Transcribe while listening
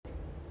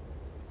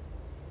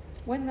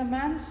When the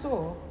man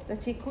saw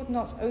that he could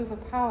not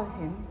overpower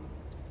him,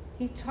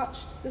 he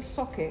touched the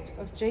socket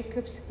of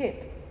Jacob's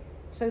hip,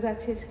 so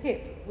that his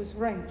hip was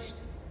wrenched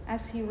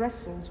as he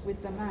wrestled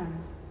with the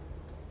man.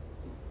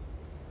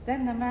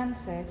 Then the man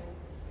said,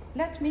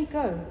 "Let me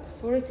go,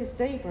 for it is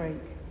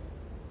daybreak."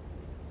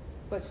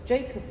 But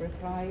Jacob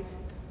replied,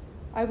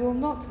 "I will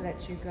not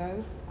let you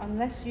go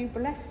unless you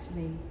bless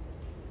me."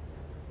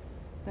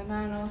 The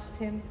man asked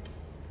him,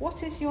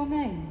 "What is your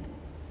name?"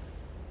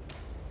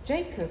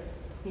 "Jacob,"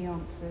 he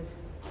answered.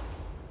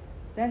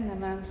 Then the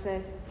man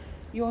said,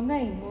 "Your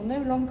name will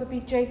no longer be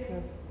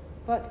Jacob,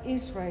 but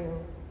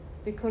Israel,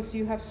 because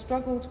you have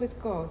struggled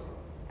with God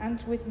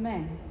and with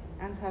men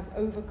and have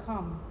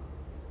overcome."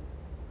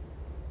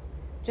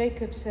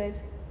 Jacob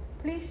said,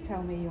 "Please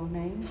tell me your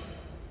name."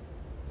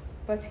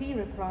 But he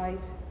replied,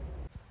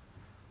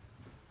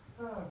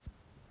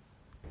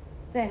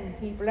 Then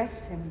he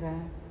blessed him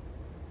there.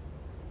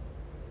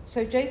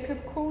 So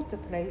Jacob called the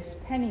place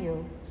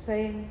Peniel,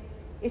 saying,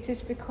 "It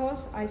is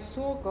because I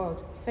saw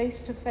God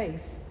face to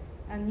face,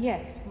 and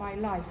yet my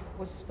life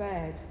was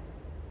spared."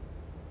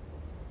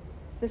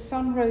 The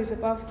sun rose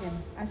above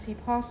him as he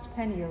passed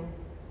Peniel,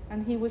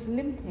 and he was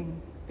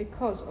limping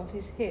because of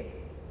his hip.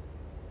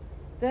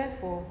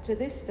 Therefore, to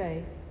this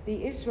day,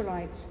 the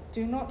Israelites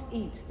do not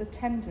eat the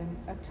tendon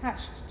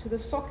attached to the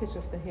socket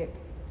of the hip,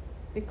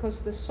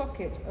 because the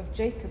socket of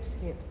Jacob's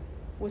hip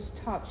was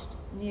touched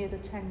near the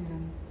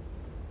tendon.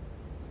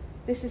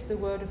 This is the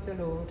word of the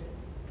Lord.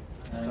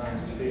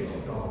 Thanks be to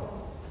God.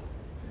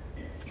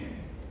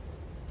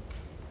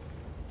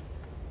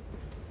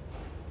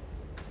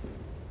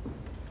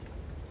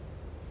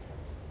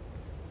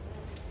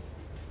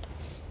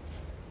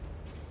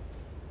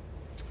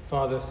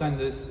 Father,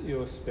 send us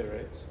your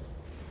Spirit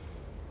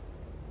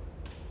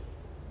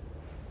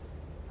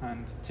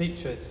and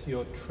teach us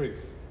your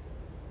truth.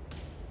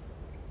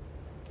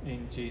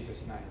 In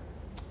Jesus' name.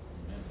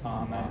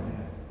 Amen.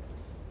 Amen.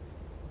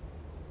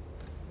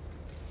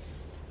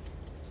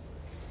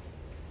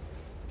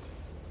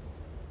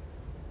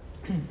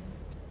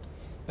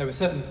 There were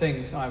certain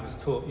things I was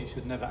taught you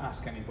should never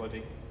ask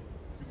anybody,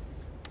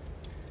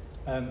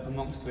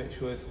 amongst which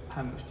was,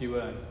 how much do you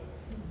earn?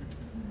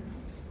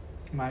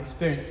 My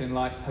experience in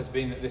life has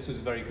been that this was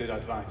very good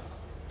advice.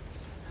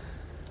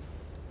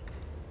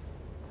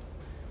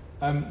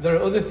 There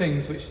are other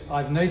things which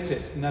I've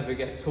noticed never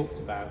get talked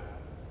about,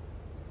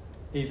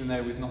 even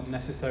though we've not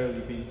necessarily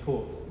been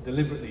taught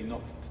deliberately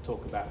not to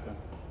talk about them.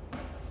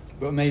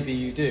 But maybe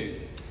you do.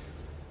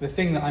 The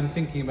thing that I'm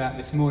thinking about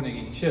this morning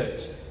in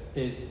church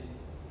is,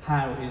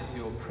 how is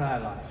your prayer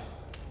life?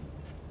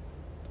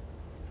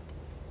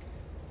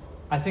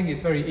 I think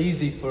it's very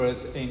easy for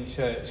us in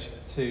church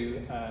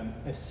to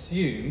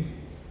assume,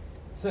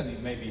 certainly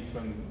maybe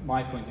from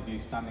my point of view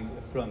standing at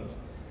the front,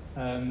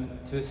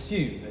 to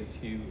assume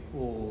that you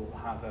all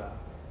have an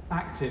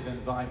active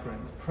and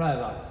vibrant prayer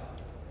life,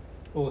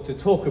 or to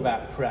talk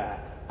about prayer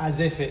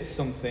as if it's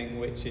something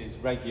which is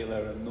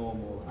regular and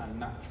normal and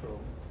natural.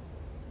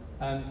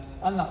 And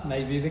that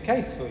may be the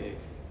case for you.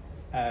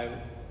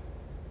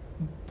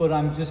 But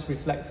I'm just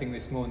reflecting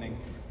this morning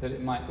that it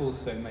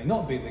may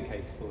not be the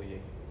case for you.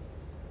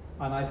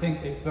 And I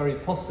think it's very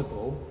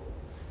possible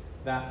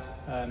that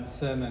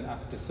sermon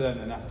after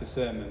sermon after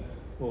sermon,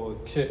 or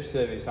church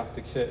service after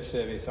church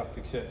service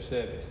after church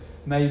service,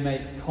 may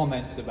make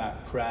comments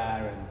about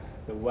prayer and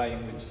the way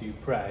in which you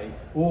pray,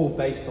 all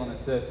based on a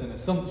certain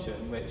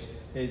assumption, which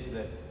is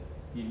that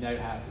you know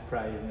how to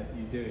pray and that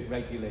you do it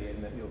regularly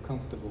and that you're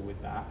comfortable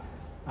with that.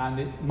 And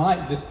it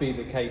might just be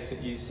the case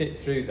that you sit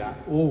through that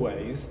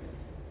always,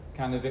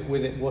 kind of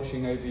with it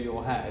washing over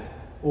your head,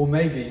 or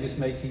maybe just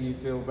making you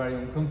feel very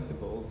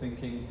uncomfortable,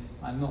 thinking,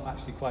 I'm not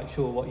actually quite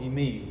sure what he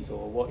means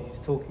or what he's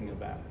talking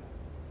about.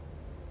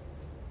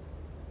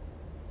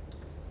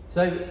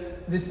 So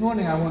this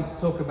morning I want to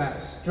talk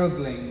about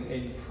struggling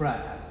in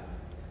prayer.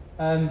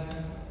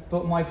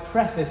 But my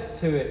preface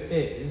to it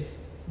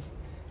is,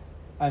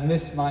 and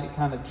this might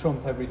kind of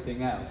trump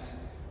everything else,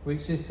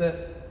 which is that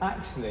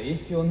actually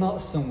if you're not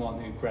someone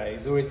who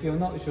prays, or if you're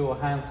not sure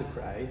how to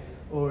pray,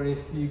 or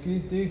if you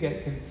do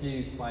get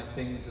confused by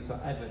things that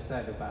are ever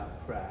said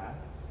about prayer,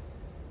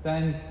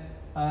 then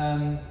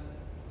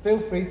feel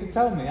free to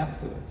tell me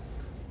afterwards,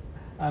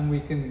 and we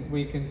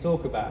can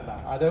talk about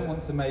that. I don't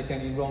want to make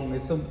any wrong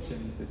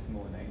assumptions this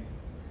morning,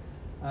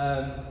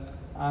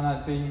 and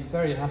I'd be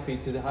very happy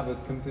to have a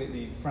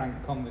completely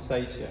frank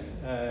conversation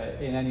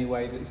in any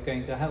way that's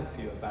going to help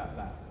you about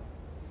that.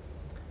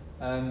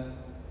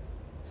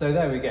 So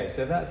there we go.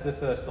 So that's the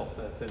first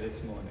offer for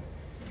this morning.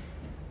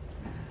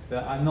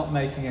 That I'm not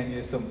making any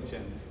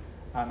assumptions,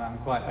 and I'm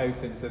quite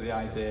open to the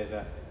idea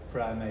that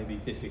prayer may be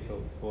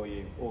difficult for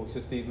you, or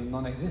just even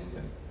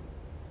non-existent.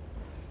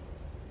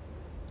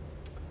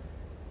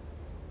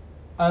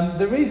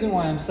 The reason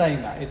why I'm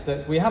saying that is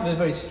that we have a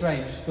very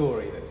strange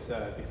story that's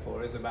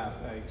before us about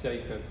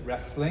Jacob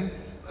wrestling,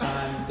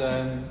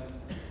 and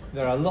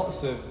there are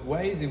lots of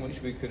ways in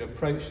which we could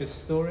approach this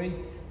story,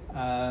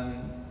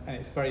 and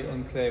it's very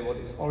unclear what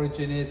its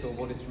origin is or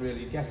what it's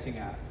really getting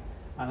at.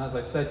 And as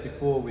I said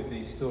before with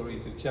these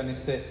stories of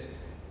Genesis,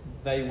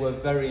 they were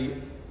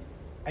very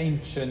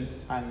ancient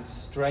and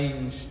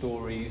strange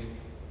stories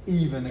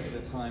even at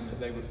the time that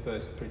they were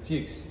first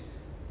produced,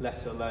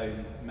 let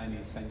alone many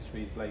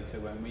centuries later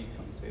when we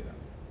come to them.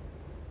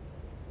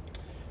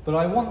 But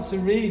I want to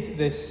read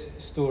this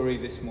story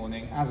this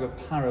morning as a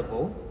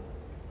parable,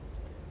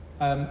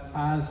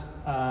 as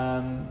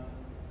an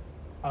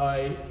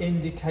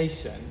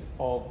indication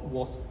of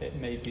what it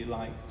may be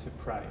like to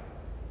pray.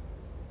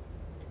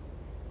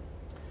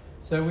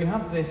 So we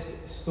have this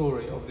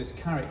story of this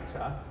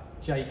character,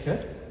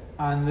 Jacob,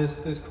 and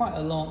there's quite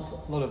a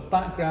lot of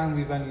background.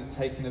 We've only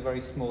taken a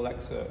very small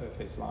excerpt of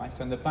his life,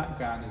 and the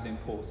background is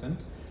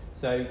important.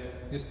 So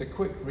just a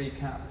quick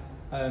recap.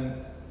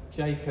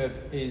 Jacob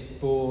is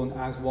born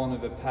as one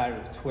of a pair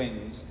of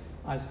twins,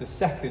 as the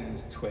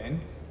second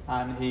twin,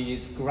 and he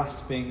is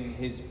grasping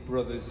his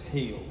brother's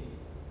heel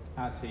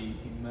as he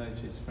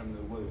emerges from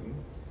the womb,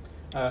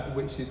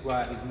 which is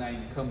where his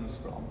name comes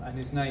from. And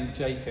his name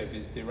Jacob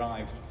is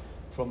derived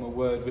from a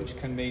word which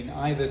can mean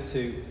either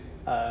to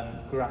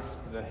grasp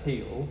the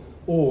heel,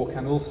 or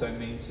can also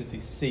mean to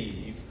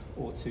deceive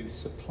or to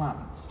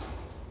supplant.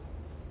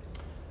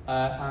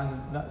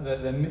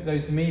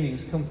 Those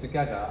meanings come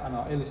together and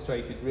are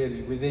illustrated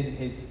really within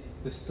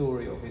the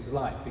story of his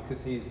life,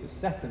 because he is the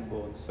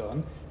second-born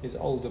son. His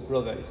older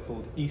brother is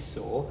called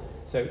Esau,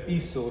 so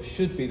Esau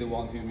should be the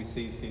one who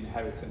receives the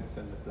inheritance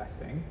and the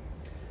blessing.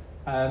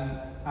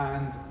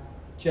 And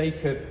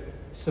Jacob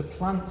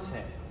supplants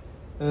him.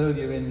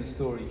 Earlier in the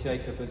story,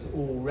 Jacob has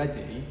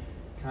already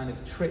kind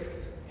of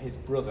tricked his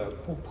brother,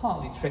 or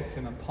partly tricked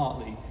him and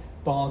partly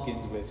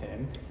bargained with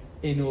him,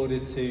 in order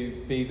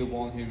to be the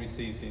one who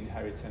receives the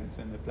inheritance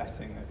and the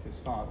blessing of his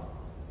father.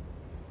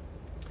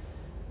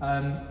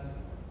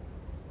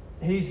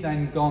 He's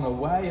then gone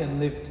away and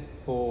lived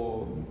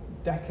for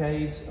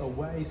decades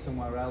away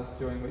somewhere else,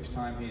 during which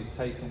time he has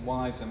taken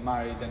wives and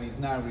married, and he's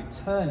now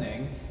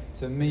returning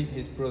to meet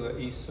his brother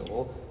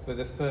Esau for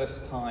the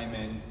first time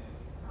in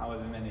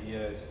however many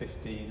years,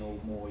 15 or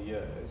more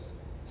years,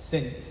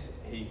 since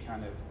he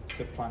kind of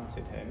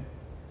supplanted him.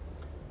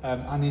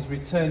 And he's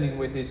returning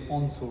with his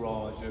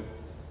entourage of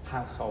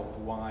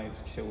household,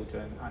 wives,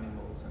 children,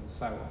 animals, and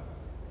so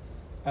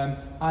on.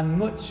 And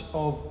much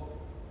of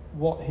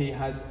what he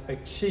has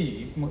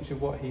achieved, much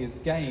of what he has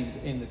gained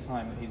in the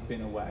time that he's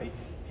been away,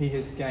 he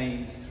has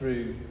gained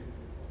through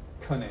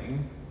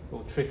cunning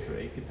or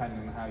trickery,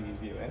 depending on how you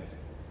view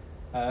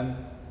it.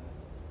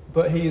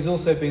 But he has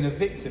also been a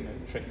victim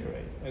of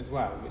trickery as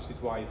well, which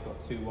is why he's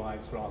got two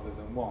wives rather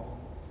than one.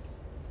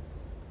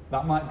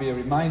 That might be a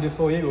reminder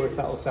for you, or if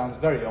that all sounds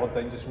very odd,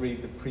 then just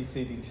read the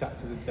preceding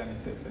chapters of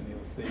Genesis and you'll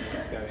see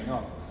what's going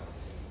on.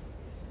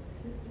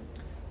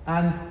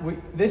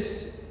 And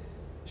this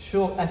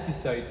short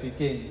episode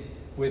begins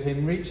with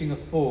him reaching a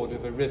ford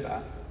of a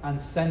river and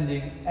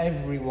sending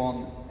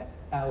everyone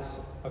else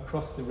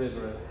across the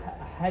river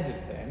ahead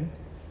of him,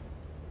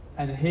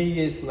 and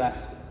he is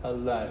left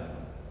alone.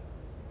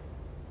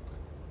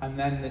 And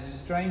then this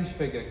strange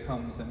figure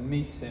comes and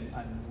meets him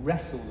and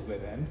wrestles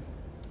with him,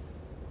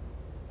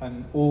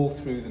 and all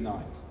through the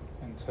night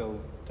until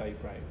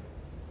daybreak.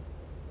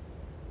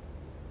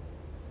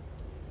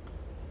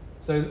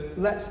 So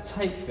let's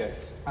take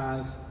this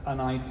as an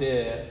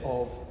idea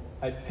of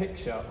a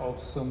picture of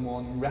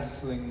someone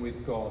wrestling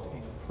with God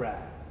in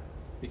prayer,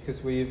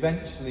 because we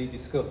eventually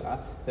discover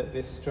that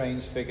this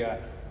strange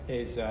figure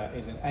is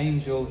an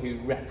angel who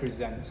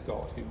represents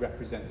God, who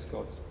represents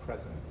God's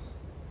presence.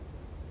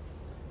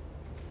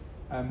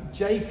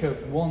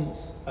 Jacob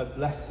wants a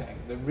blessing.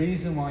 The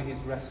reason why he's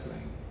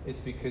wrestling is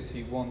because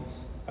he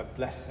wants a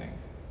blessing.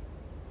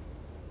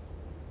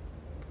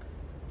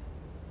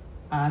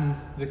 And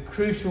the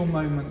crucial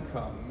moment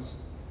comes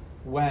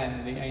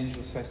when the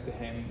angel says to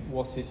him,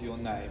 "What is your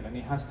name?" And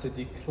he has to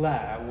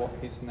declare what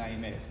his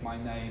name is. "My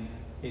name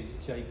is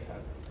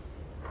Jacob."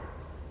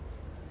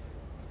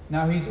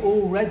 Now, he's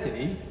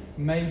already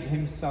made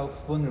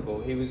himself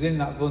vulnerable. He was in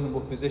that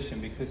vulnerable position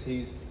because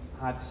he's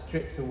had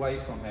stripped away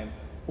from him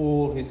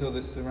all his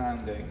other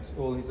surroundings,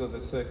 all his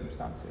other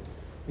circumstances.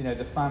 You know,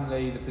 the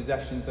family, the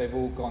possessions, they've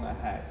all gone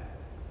ahead.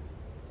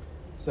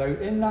 So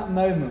in that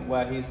moment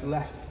where he's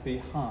left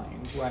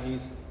behind, where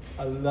he's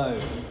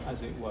alone,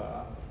 as it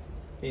were,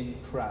 in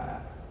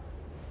prayer,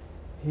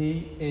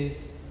 he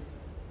is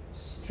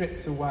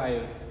stripped away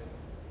of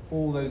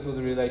all those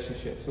other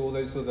relationships, all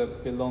those other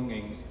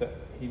belongings that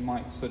he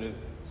might sort of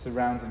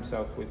surround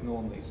himself with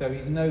normally. So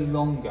he's no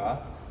longer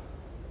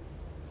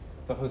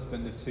the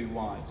husband of two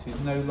wives. He's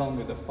no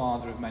longer the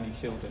father of many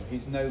children.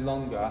 He's no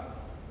longer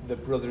the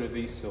brother of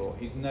Esau.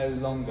 He's no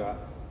longer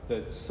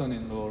the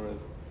son-in-law of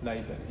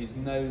Laban. He's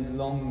no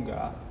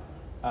longer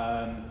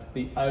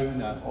the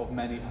owner of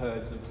many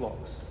herds and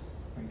flocks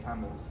and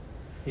camels.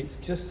 It's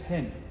just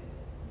him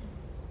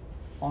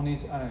on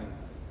his own.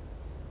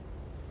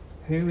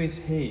 Who is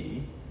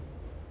he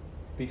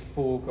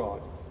before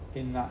God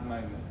in that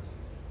moment,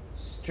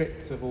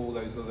 stripped of all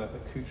those other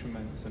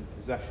accoutrements and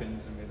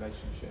possessions and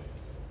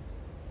relationships?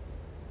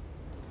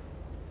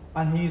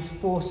 And he's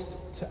forced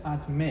to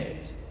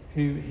admit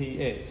who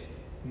he is.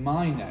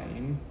 My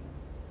name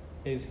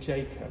is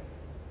Jacob.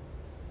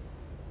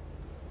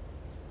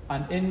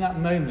 And in that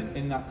moment,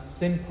 in that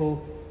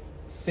simple,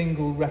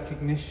 single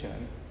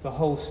recognition, the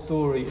whole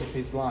story of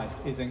his life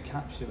is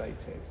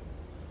encapsulated.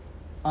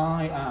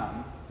 I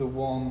am the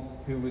one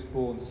who was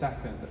born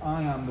second.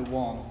 I am the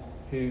one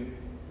who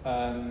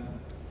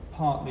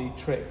partly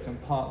tricked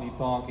and partly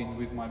bargained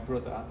with my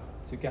brother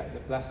to get the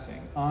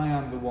blessing. I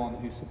am the one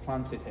who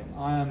supplanted him.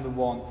 I am the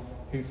one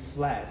who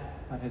fled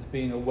and has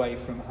been away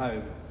from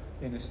home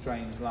in a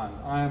strange land.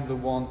 I am the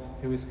one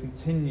who has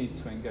continued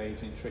to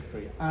engage in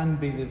trickery and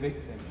be the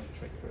victim of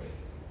trickery.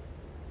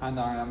 And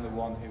I am the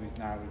one who is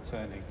now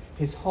returning.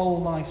 His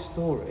whole life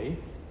story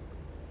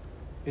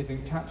is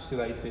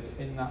encapsulated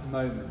in that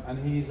moment, and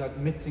he is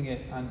admitting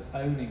it and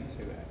owning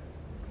to it.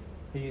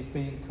 He is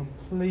being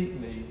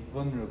completely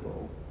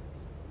vulnerable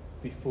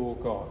before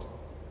God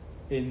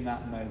in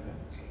that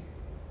moment.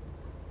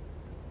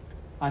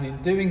 And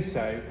in doing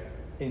so,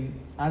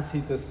 as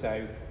he does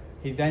so,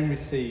 he then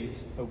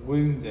receives a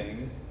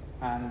wounding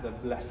and a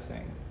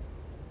blessing.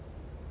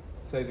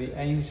 So the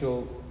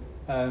angel,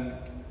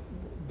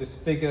 this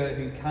figure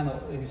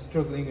who's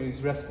struggling,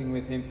 who's wrestling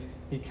with him,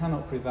 he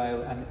cannot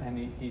prevail,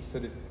 and he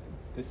sort of,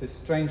 there's this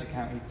strange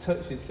account, he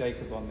touches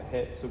Jacob on the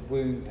hip to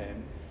wound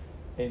him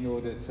in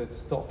order to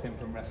stop him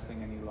from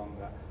wrestling any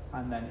longer,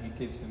 and then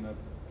he gives him a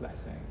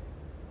blessing.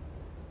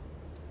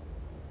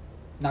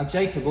 Now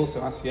Jacob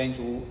also asks the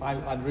angel,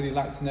 I'd really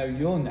like to know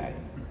your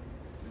name.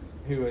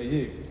 Who are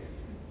you?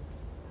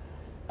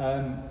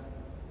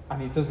 And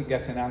he doesn't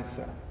get an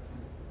answer.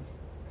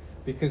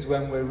 Because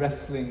when we're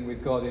wrestling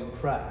with God in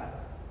prayer,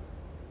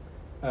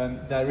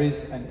 there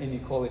is an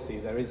inequality,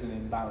 there is an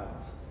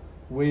imbalance.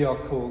 We are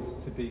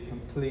called to be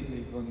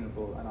completely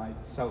vulnerable and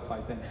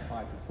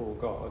self-identify before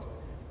God.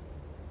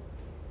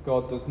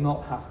 God does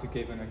not have to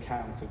give an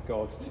account of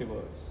God to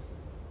us.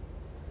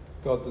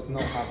 God does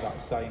not have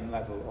that same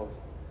level of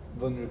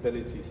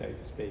vulnerability, so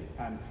to speak,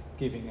 and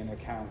giving an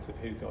account of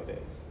who God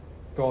is.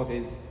 God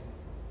is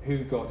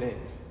who God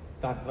is.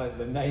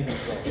 The name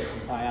of God,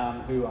 I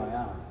am who I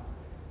am,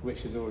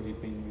 which has already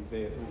been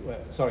revealed,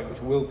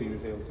 which will be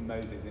revealed to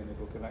Moses in the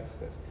book of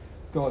Exodus.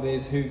 God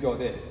is who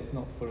God is. It's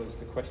not for us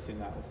to question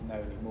that or to know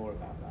any more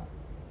about that.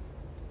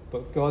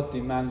 But God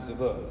demands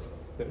of us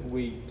that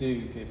we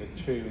do give a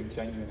true and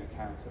genuine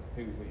account of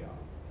who we are.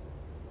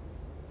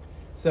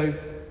 So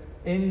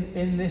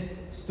in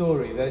this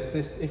story, there's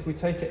this, if we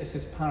take it as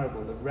this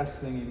parable of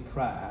wrestling in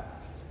prayer,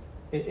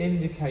 it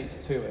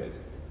indicates to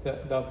us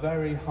that the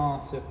very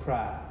heart of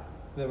prayer,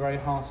 the very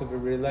heart of a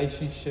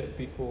relationship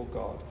before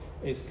God,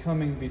 is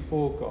coming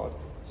before God,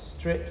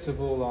 stripped of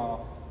all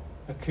our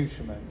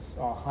accoutrements,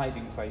 our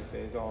hiding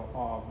places,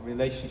 our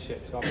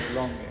relationships, our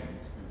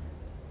belongings,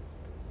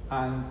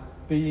 and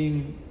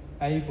being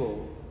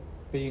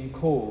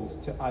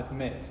called to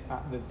admit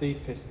at the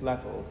deepest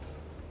level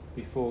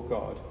before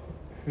God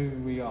who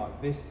we are.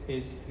 This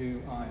is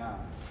who I am.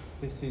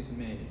 This is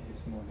me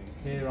this morning.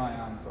 Here I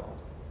am, God,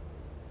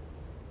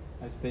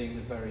 as being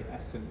the very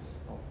essence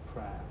of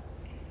prayer.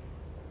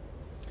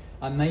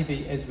 And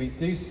maybe as we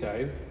do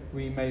so,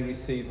 we may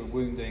receive a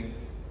wounding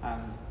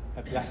and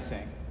a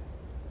blessing.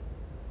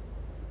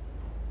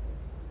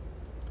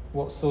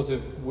 What sort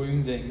of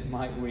wounding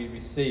might we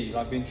receive?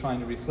 I've been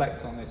trying to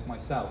reflect on this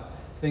myself.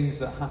 Things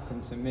that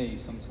happen to me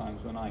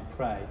sometimes when I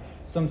pray.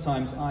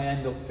 Sometimes I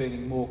end up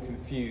feeling more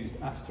confused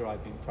after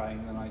I've been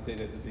praying than I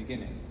did at the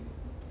beginning.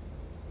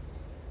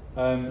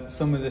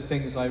 Some of the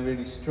things I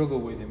really struggle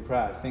with in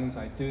prayer, things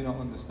I do not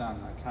understand,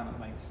 I cannot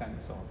make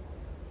sense of.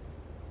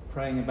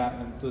 Praying about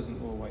them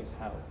doesn't always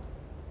help.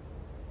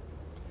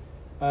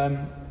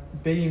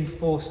 Being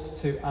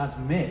forced to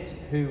admit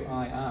who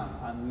I am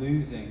and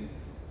losing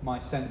my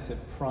sense of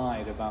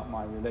pride about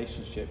my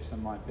relationships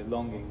and my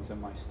belongings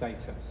and my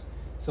status.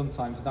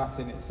 Sometimes that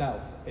in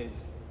itself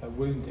is a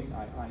wounding.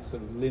 I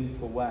sort of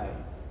limp away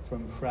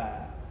from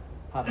prayer,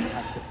 having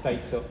had to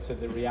face up to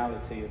the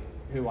reality of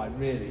who I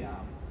really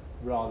am,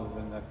 rather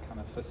than the kind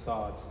of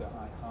facades that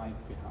I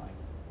hide behind.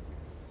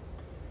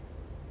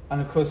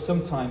 And of course,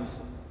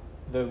 sometimes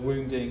the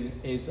wounding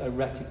is a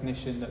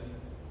recognition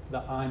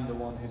that I'm the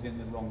one who's in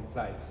the wrong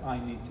place. I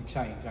need to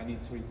change. I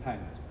need to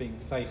repent. Being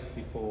faced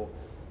before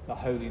the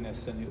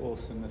holiness and the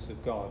awesomeness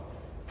of God.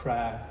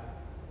 Prayer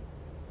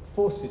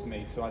forces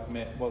me to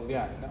admit, well,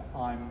 yeah,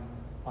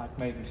 I've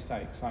made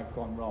mistakes. I've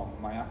gone wrong.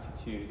 My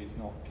attitude is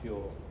not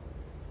pure.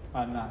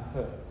 And that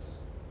hurts.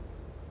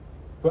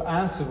 But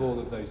out of all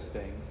of those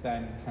things,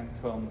 then can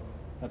come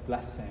a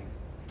blessing.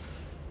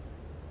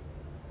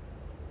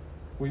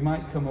 We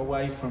might come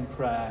away from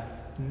prayer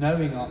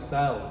knowing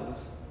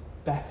ourselves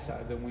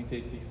better than we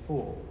did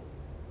before.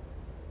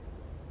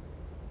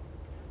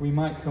 We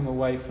might come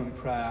away from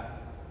prayer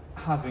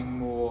having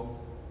more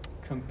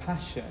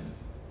compassion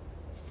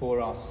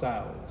for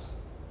ourselves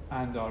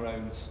and our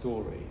own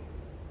story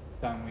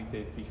than we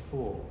did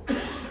before.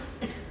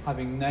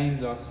 Having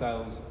named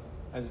ourselves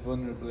as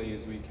vulnerably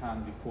as we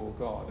can before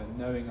God and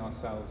knowing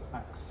ourselves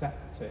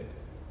accepted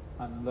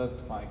and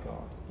loved by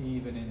God,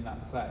 even in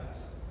that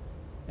place,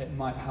 it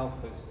might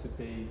help us to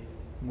be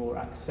more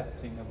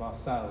accepting of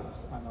ourselves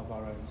and of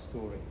our own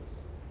stories.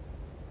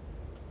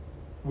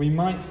 We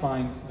might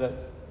find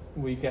that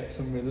we get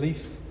some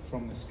relief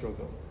from the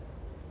struggle,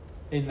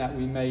 in that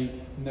we may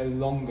no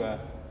longer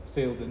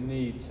feel the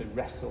need to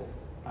wrestle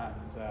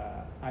and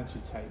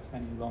agitate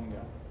any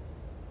longer.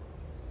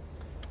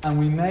 And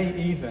we may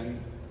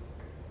even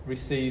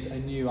receive a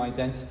new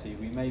identity.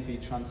 We may be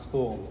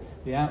transformed.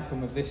 The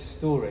outcome of this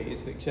story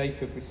is that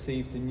Jacob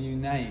received a new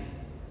name.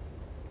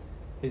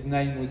 His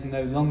name was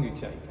no longer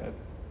Jacob,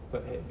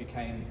 but it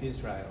became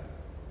Israel.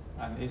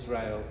 And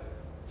Israel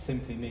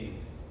simply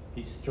means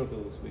he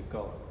struggles with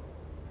God.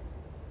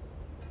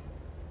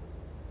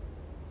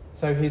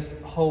 So his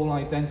whole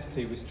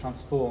identity was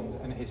transformed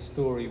and his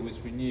story was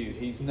renewed.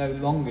 He's no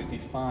longer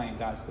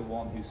defined as the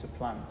one who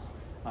supplants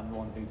and the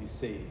one who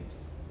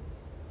deceives,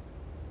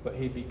 but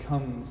he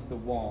becomes the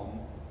one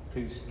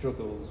who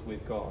struggles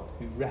with God,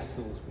 who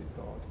wrestles with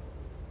God,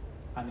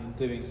 and in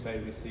doing so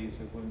receives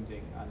a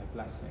wounding and a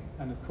blessing.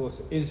 And of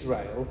course,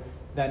 Israel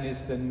then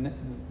is the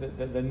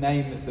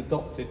name that's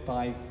adopted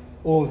by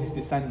all his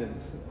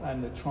descendants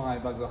and the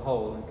tribe as a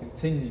whole, and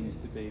continues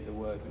to be the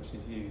word which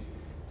is used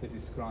to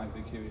describe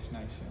the Jewish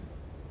nation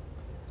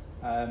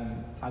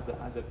as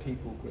a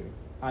people group.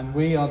 And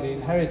we are the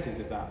inheritors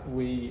of that.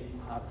 We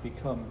have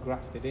become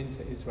grafted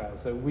into Israel.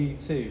 So we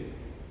too,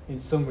 in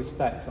some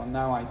respects, are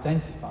now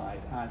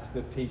identified as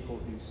the people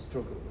who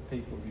struggle, the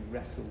people who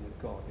wrestle with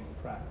God in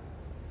prayer.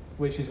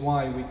 Which is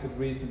why we could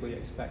reasonably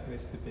expect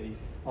this to be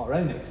our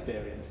own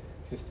experience,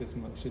 just as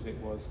much as it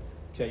was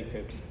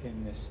Jacob's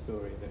in this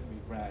story that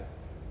we've read.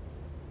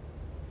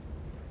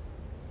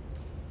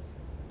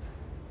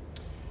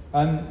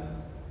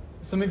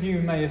 Some of you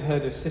may have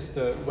heard of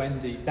Sister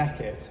Wendy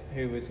Beckett,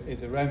 who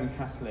is a Roman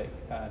Catholic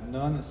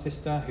nun, a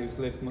sister who's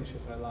lived much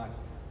of her life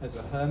as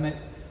a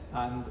hermit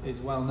and is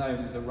well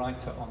known as a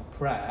writer on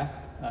prayer,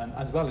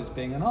 as well as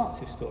being an arts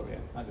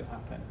historian, as it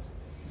happens.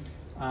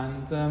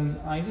 And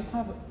I just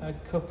have a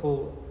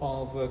couple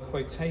of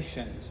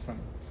quotations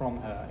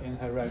from her in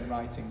her own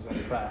writings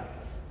on prayer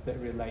that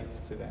relate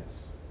to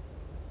this.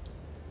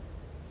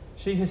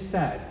 She has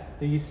said,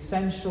 the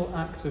essential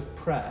act of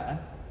prayer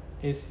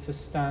is to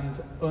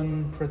stand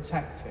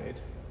unprotected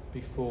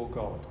before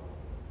God.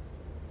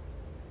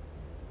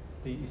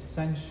 The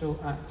essential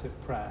act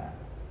of prayer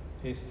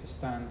is to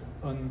stand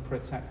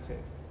unprotected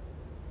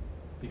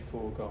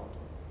before God.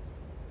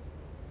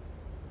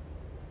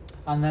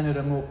 And then at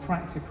a more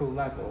practical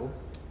level,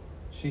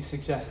 she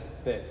suggests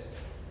this.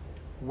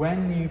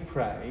 When you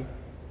pray,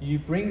 you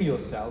bring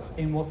yourself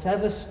in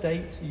whatever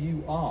state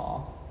you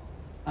are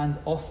and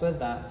offer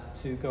that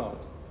to God.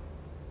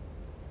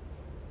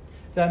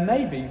 There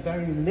may be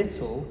very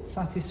little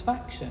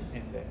satisfaction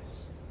in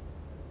this.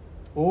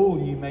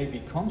 All you may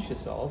be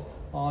conscious of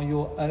are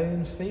your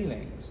own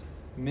feelings,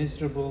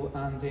 miserable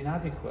and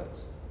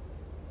inadequate.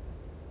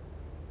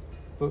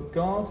 But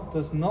God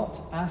does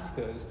not ask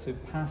us to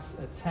pass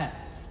a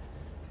test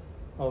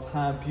of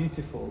how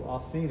beautiful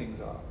our feelings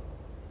are.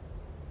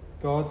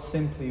 God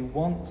simply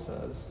wants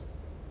us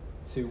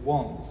to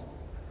want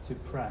to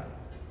pray.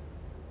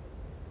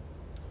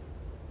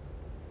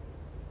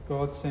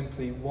 God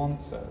simply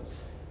wants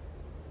us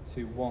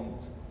to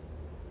want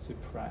to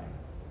pray.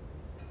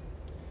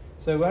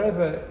 So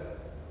wherever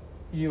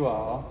you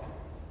are,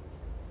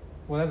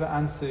 whatever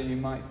answer you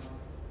might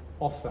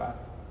offer,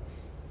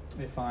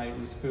 if I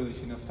was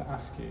foolish enough to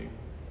ask you,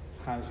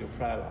 how's your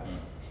prayer life?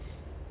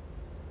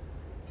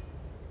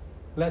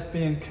 Let's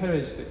be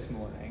encouraged this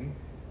morning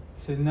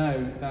to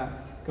know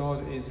that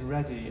God is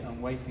ready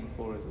and waiting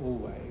for us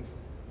always,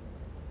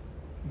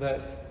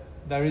 that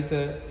there is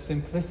a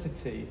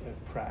simplicity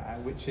of prayer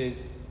which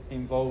is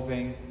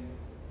involving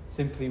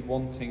simply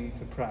wanting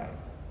to pray,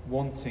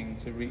 wanting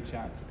to reach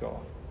out to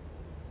God.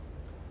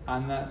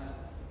 And that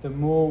the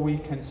more we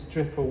can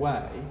strip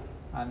away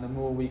and the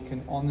more we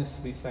can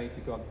honestly say to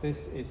God,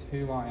 this is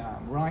who I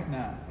am right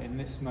now, in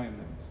this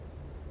moment.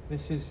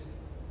 This is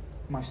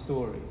my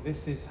story.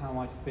 This is how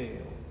I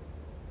feel.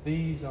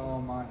 These are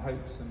my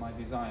hopes and my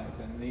desires,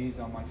 and these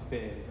are my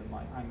fears and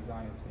my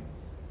anxieties.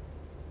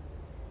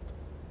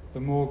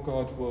 The more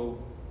God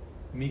will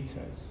meet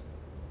us.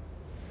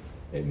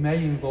 It may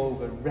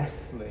involve a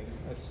wrestling,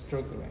 a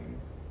struggling,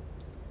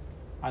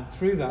 and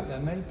through that there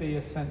may be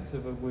a sense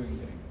of a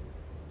wounding,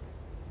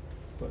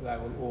 but there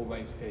will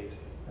always be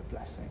a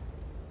blessing.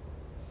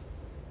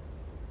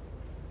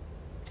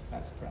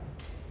 Let's pray.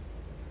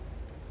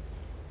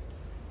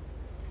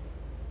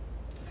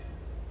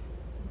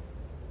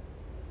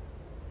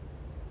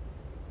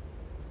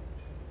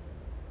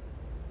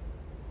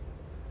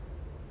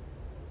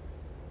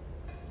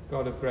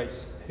 God of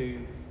grace, who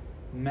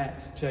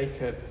met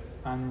Jacob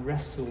and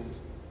wrestled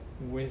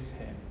with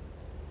him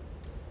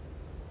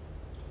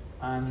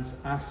and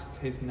asked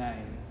his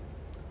name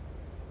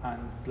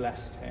and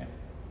blessed him.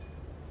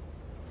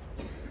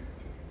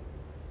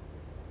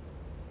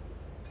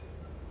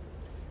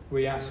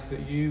 We ask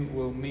that you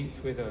will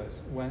meet with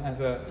us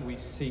whenever we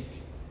seek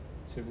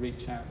to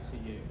reach out to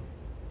you.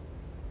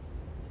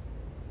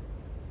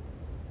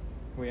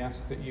 we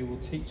ask that you will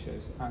teach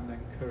us and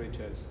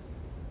encourage us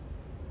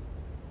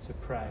to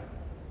pray,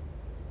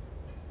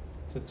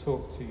 to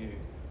talk to you,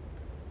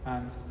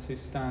 and to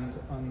stand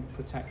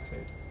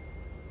unprotected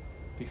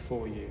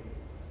before you.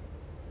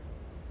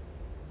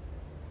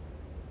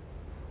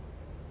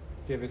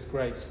 Give us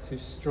grace to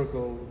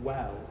struggle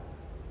well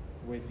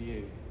with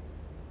you.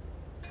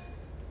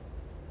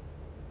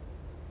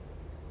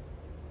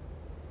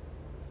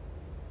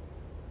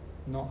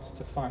 Not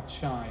to fight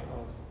shy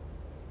of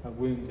a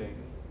wounding,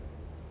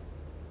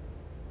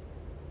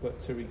 but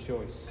to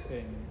rejoice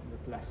in the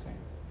blessing.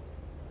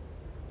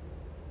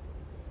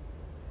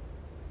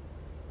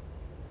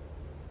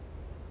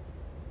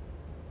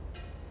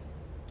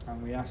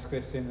 And we ask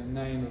this in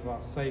the name of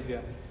our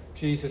Saviour,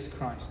 Jesus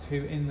Christ,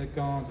 who in the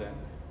garden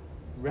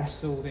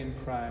wrestled in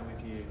prayer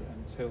with you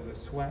until the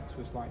sweat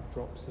was like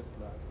drops of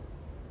blood.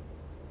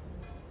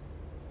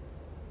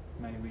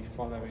 May we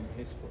follow in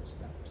his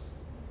footsteps.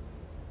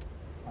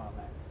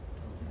 Amen.